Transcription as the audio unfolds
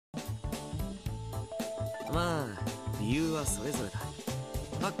まあ理由はそれぞれだ。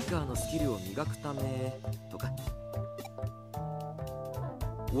ハッカーのスキルを磨くためとか。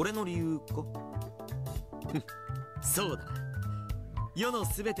俺の理由か。そうだな。世の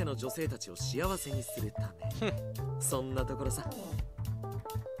すべての女性たちを幸せにするため。そんなところさ。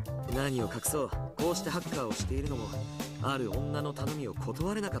何を隠そう、こうしてハッカーをしているのもある女の頼みを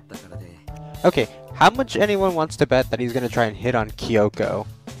断れなかったからで。Okay, how much anyone wants to bet that he's gonna try and hit on Kyoko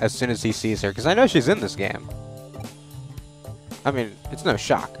as soon as he sees her? Because I know she's in this game. I mean, it's no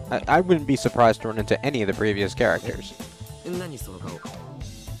shock. I wouldn't be surprised to run into any of the previous characters. 何その顔。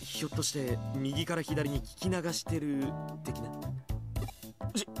ひょっとして右から左に聞き流してる的な。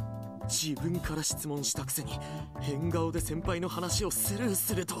自分から質問したくせに変顔で先輩の話をスルー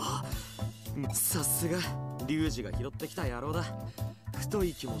するとは。さすがリュウジが拾ってきた野郎だ。太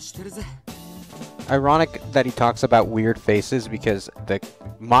い気もしてるぜ。Ironic that he talks about weird faces because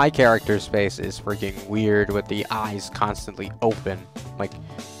my character's face is freaking weird with the eyes constantly open. Like,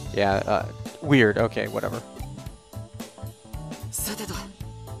 yeah, weird. Okay, whatever. さてと、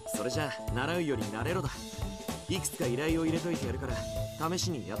それじゃあ習うより慣れろだ。いくつか依頼を入れといてやるから試し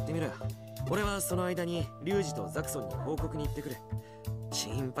にやってみろよ。俺はその間にリュウジとザクソンに報告に行ってくる。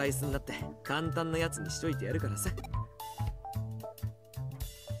心配すんなって簡単なやつにしといてやるからさ。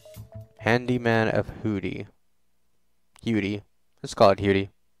Handyman of Hudie. Hudie. Let's call it Hudie.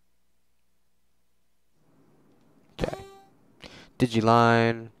 Okay.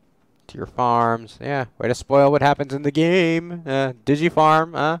 Digiline. To your farms. Yeah, way to spoil what happens in the game.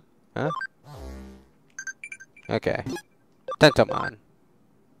 Digifarm, huh? Okay. Tentomon.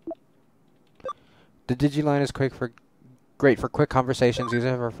 The Digiline is great for quick conversations, used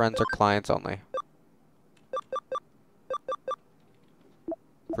for friends or clients only.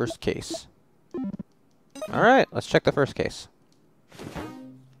 First case. Alright, let's check the first case.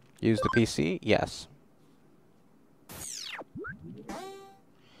 Use the PC? Yes.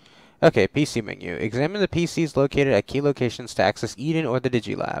 Okay, PC menu. Examine the PCs located at key locations to access Eden or the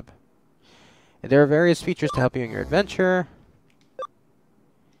Digilab. There are various features to help you in your adventure.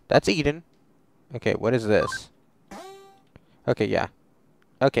 That's Eden. Okay, what is this? Okay, yeah.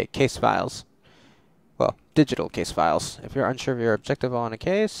 Okay, case files. Well, digital case files. If you're unsure of your objective on a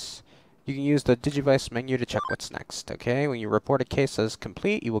case, you can use the Digivice menu to check what's next. Okay, when you report a case as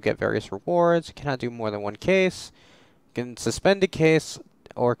complete, you will get various rewards. You cannot do more than one case. You can suspend a case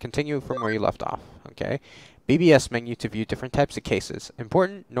or continue from where you left off. Okay, BBS menu to view different types of cases.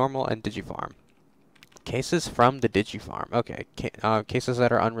 Important, normal, and Digifarm. Cases from the Digifarm. Okay, cases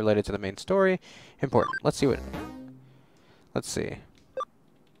that are unrelated to the main story. Important. Let's see.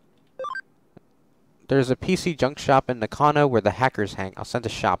 There's a PC junk shop in Nakano where the hackers hang. I'll send a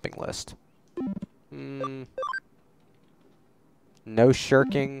shopping list. No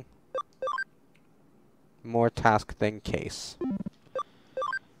shirking. More task than case.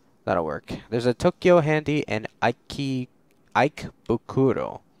 That'll work. There's a Tokyo Handy and Ikebukuro.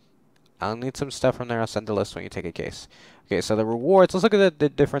 I'll need some stuff from there. I'll send the list when you take a case. Okay, so the rewards. Let's look at the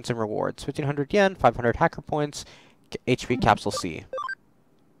difference in rewards. 1,500 yen, 500 hacker points, HP Capsule C.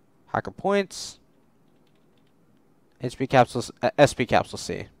 Hacker points. HP Capsules, SP Capsule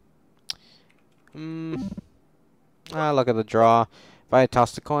C. Look at the draw. If I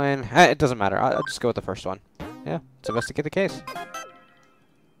toss the coin, it doesn't matter. I'll just go with the first one. Yeah, let's investigate the case.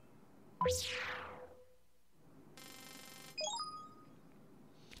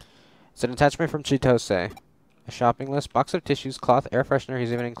 It's an attachment from Chitose. A shopping list, box of tissues, cloth, air freshener.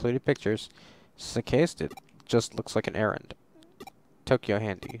 He's even included pictures. This is a case. It just looks like an errand. Tokyo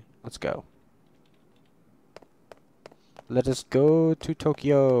Handy. Let's go. Let us go to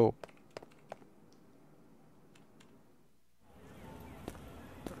Tokyo.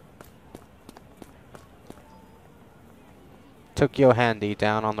 Tokyo Handy,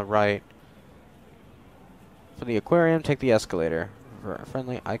 down on the right. For the aquarium, take the escalator. For a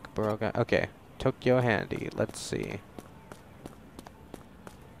friendly Ike Baroga. Okay, Tokyo Handy. Let's see.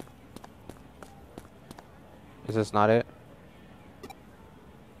 Is this not it?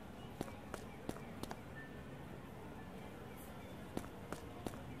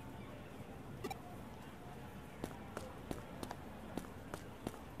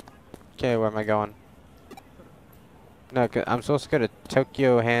 Okay, where am I going? No, I'm supposed to go to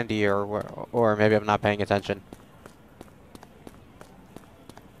Tokyo Handy, or maybe I'm not paying attention.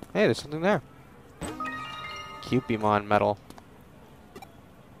 Hey, there's something there. Cupimon medal.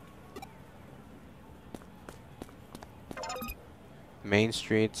 Main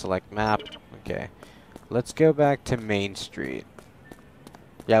Street, select map. Okay. Let's go back to Main Street.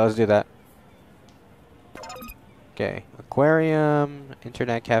 Yeah, let's do that. Okay. Aquarium,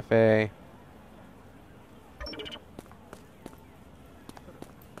 internet cafe.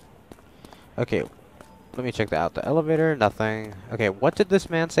 Okay, let me check that out. The elevator, nothing. Okay, what did this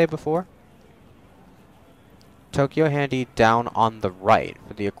man say before? Tokyo Handy down on the right.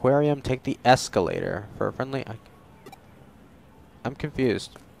 For the aquarium, take the escalator. For a friendly... I'm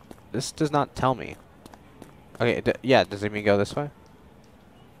confused. This does not tell me. Okay, yeah, does it mean go this way?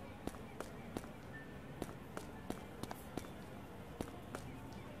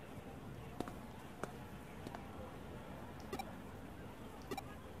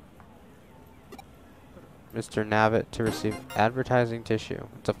 Mr. Navitt to receive advertising tissue.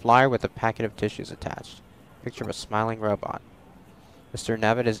 It's a flyer with a packet of tissues attached. Picture of a smiling robot. Mr.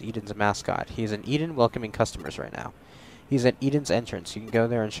 Navitt is Eden's mascot. He's in Eden welcoming customers right now. He's at Eden's entrance. You can go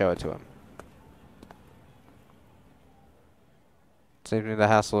there and show it to him. Saves me the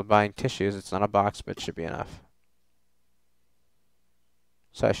hassle of buying tissues. It's not a box, but it should be enough.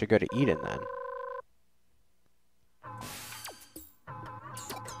 So I should go to Eden then.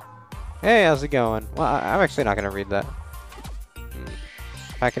 Hey, how's it going? Well, I'm actually not going to read that.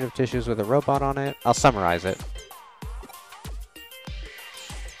 Packet of tissues with a robot on it. I'll summarize it.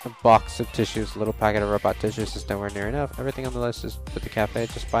 A box of tissues, a little packet of robot tissues is nowhere near enough. Everything on the list is for the cafe.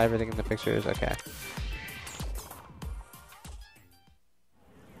 Just buy everything in the pictures. Okay.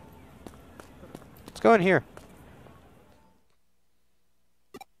 Let's go in here.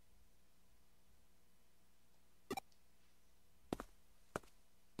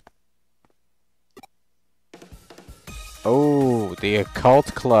 Oh, the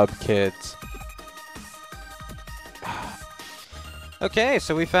occult club, kids. Okay,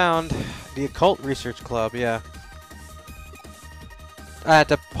 so we found the occult research club, yeah. I had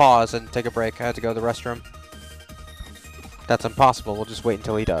to pause and take a break. I had to go to the restroom. That's impossible. We'll just wait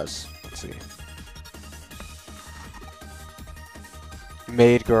until he does. Let's see.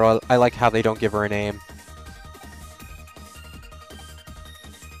 Maid girl. I like how they don't give her a name.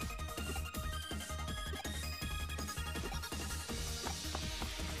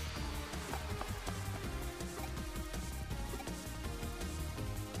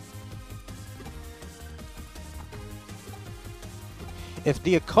 If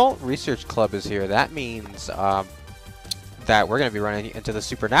the Occult Research Club is here, that means that we're going to be running into the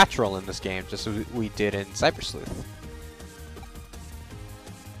supernatural in this game, just as we did in Cyber Sleuth.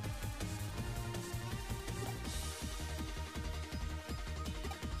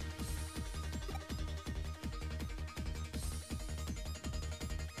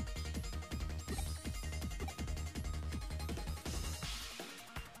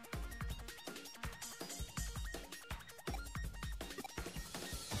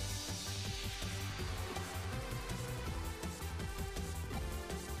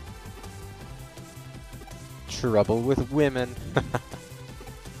 Trouble with women.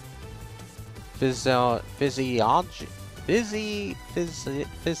 Physiognomy.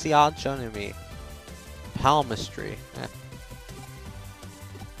 Palmistry.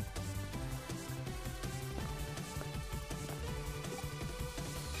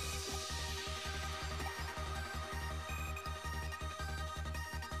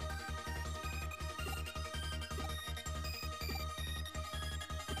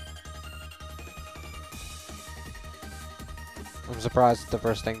 I'm surprised the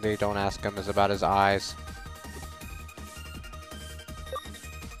first thing they don't ask him is about his eyes.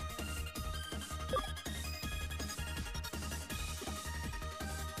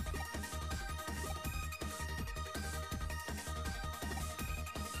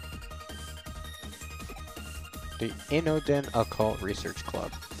 The Inoden Occult Research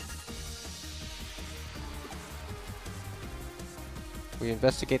Club. We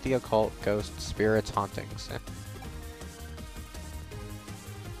investigate the occult, ghosts, spirits, hauntings.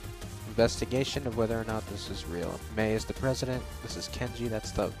 Investigation of whether or not this is real. May is the president. This is Kenji.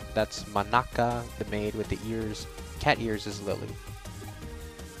 That's Manaka, the maid with the ears. Cat ears is Lily.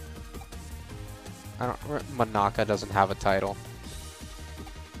 Manaka doesn't have a title.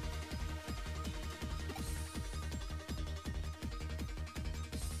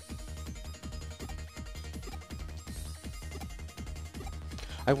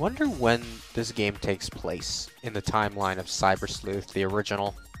 I wonder when this game takes place in the timeline of Cyber Sleuth, the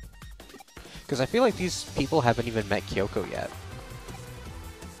original. Because I feel like these people haven't even met Kyoko yet.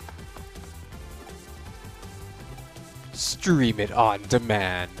 Stream it on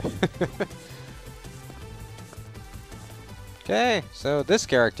demand. Okay, so this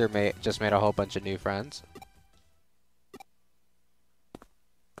character just made a whole bunch of new friends.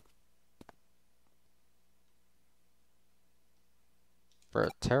 For a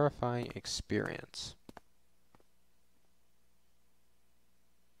terrifying experience.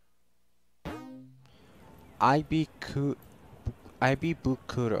 Ibukuro.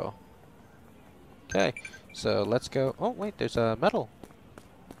 Okay, so let's go. Oh, wait, there's a medal.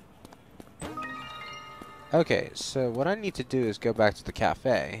 Okay, so what I need to do is go back to the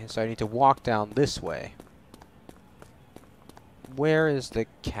cafe. So I need to walk down this way. Where is the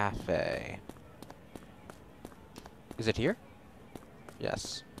cafe? Is it here?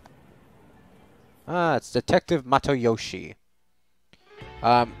 Yes. Ah, it's Detective Matoyoshi.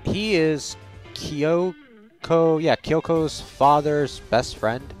 He is Kyoko's father's best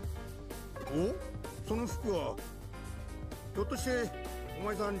friend. おその服はひょっとしてお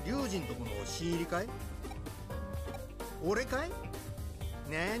前さん龍神とこの新入りかい俺かい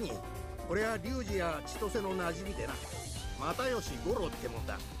なに俺は龍二や千歳の馴染みでな又吉五郎ってもん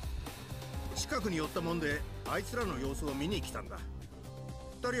だ近くに寄ったもんであいつらの様子を見に来たんだ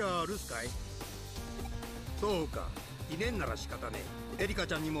二人は留守かいそうかいねんなら仕方ねえエリカ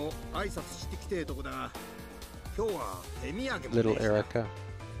ちゃんにも挨拶してきてえとこだが今日は手土産もね Little Erica.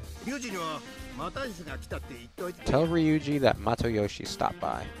 龍二には又吉が来たって言っといて Tell Ryuji that Matoyoshi stopped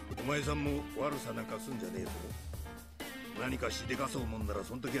by. お前さんも悪さなんかすんじゃねえぞ何かしでかそうもんなら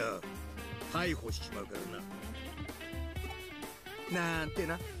そん時は逮捕しちまうからななんて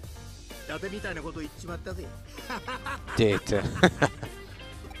な伊達みたいなこと言っちまったぜ Data.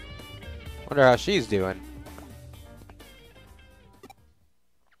 Wonder how she's doing.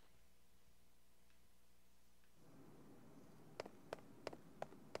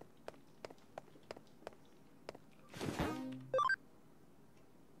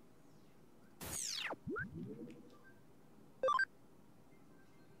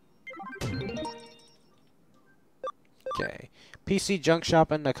 Okay. PC Junk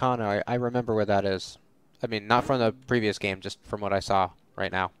Shop in Nakano. I remember where that is. I mean, not from the previous game, just from what I saw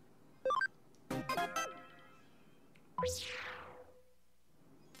right now.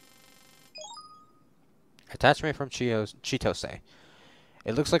 Attachment from Chitose.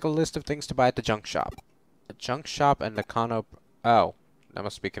 It looks like a list of things to buy at the junk shop. The junk shop and Nakano... Oh, that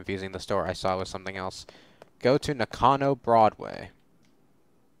must be confusing. The store I saw was something else. Go to Nakano Broadway.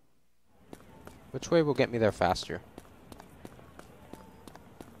 Which way will get me there faster?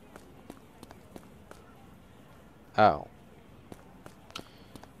 Oh.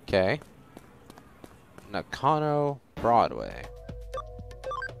 Okay. Nakano Broadway.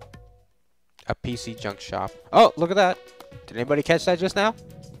 A PC junk shop. Oh, look at that. Did anybody catch that just now?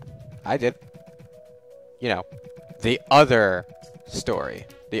 I did. You know, the other story.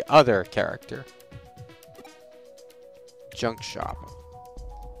 The other character. Junk shop.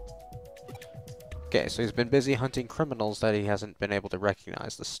 Okay, so he's been busy hunting criminals that he hasn't been able to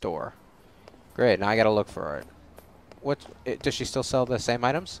recognize the store. Great, now I gotta look for it. Does she still sell the same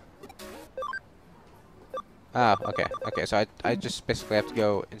items? Ah, okay. Okay, so I just basically have to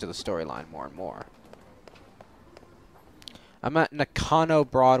go into the storyline more and more. I'm at Nakano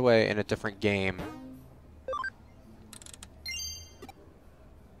Broadway in a different game.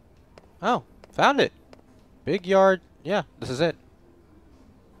 Oh, found it. Big yard. Yeah, this is it.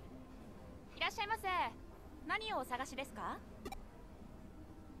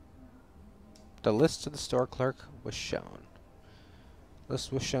 The list to the store clerk was shown.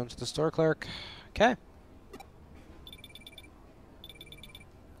 List was shown to the store clerk. Okay.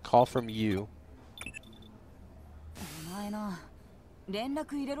 Call from you. お前な、連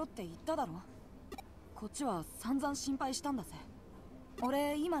絡入れろって言っただろ。こっちは散々心配したんだぜ。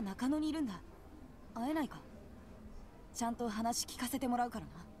俺今中野にいるんだ。会えないか。ちゃんと話聞かせてもらうから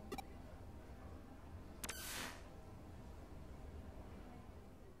な。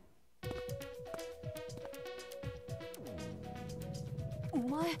お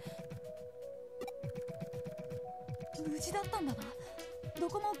前無事だったんだな。ど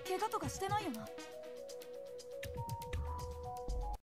こも怪我とかしてないよな。